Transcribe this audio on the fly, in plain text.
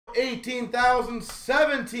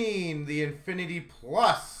18,017, the Infinity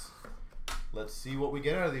Plus. Let's see what we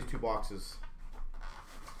get out of these two boxes.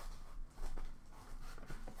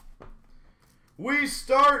 We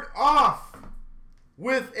start off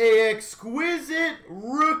with a exquisite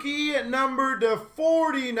rookie number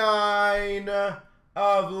 /49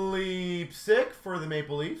 of Leipzig for the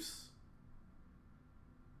Maple Leafs.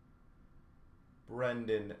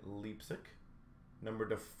 Brendan Leipzig. Number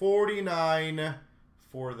 /49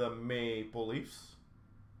 for the Maple Leafs.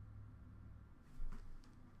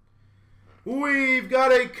 We've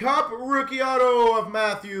got a Cup rookie auto of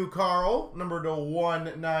Matthew Carl. Number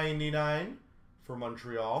 /199 for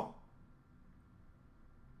Montreal.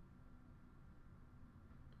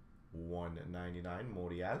 199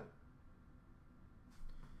 Montreal.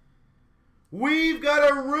 We've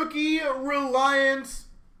got a rookie Reliance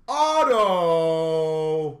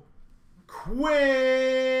auto, Quinn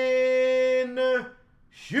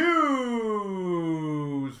Hughes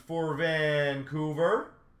for Vancouver.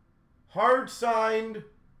 Hard signed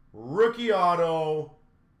rookie auto,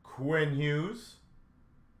 Quinn Hughes.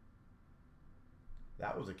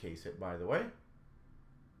 That was a case hit, by the way.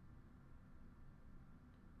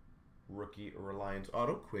 Rookie Reliance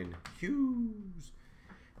auto, Quinn Hughes.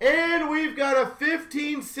 And we've got a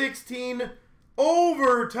 15/16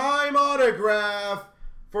 overtime autograph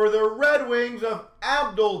for the Red Wings of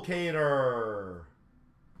Abdelkader.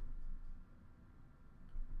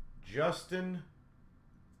 Justin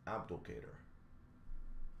Abdelkader.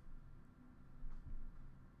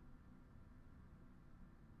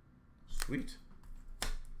 Sweet.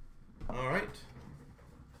 All right.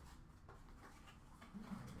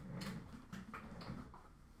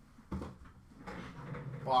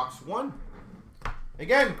 Box 1.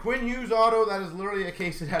 Again, Quinn Hughes auto. That is literally a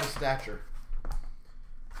case that had a stature.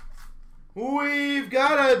 We've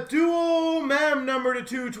got a dual mem number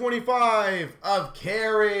 /225 of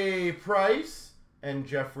Carey Price and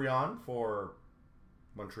Jeffrey for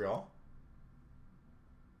Montreal.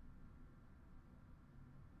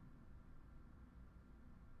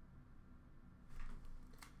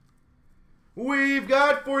 We've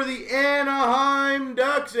got for the Anaheim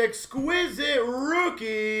Ducks exquisite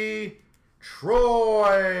rookie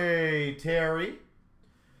Troy Terry.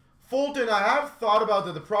 Fulton, I have thought about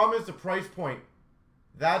that. The problem is the price point.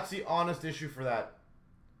 That's the honest issue for that.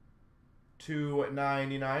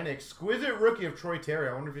 $2.99. Exquisite rookie of Troy Terry.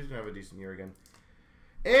 I wonder if he's going to have a decent year again.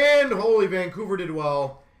 And holy, Vancouver did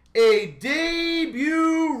well. A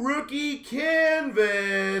debut rookie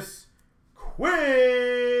canvas,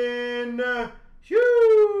 Quinn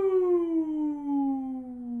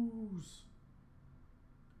Hughes.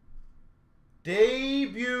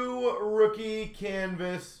 Debut rookie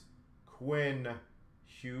canvas, Quinn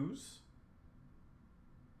Hughes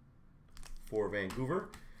for Vancouver.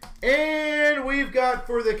 And we've got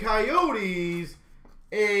for the Coyotes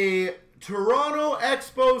a Toronto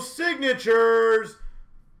Expo Signatures,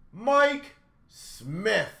 Mike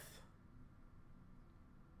Smith.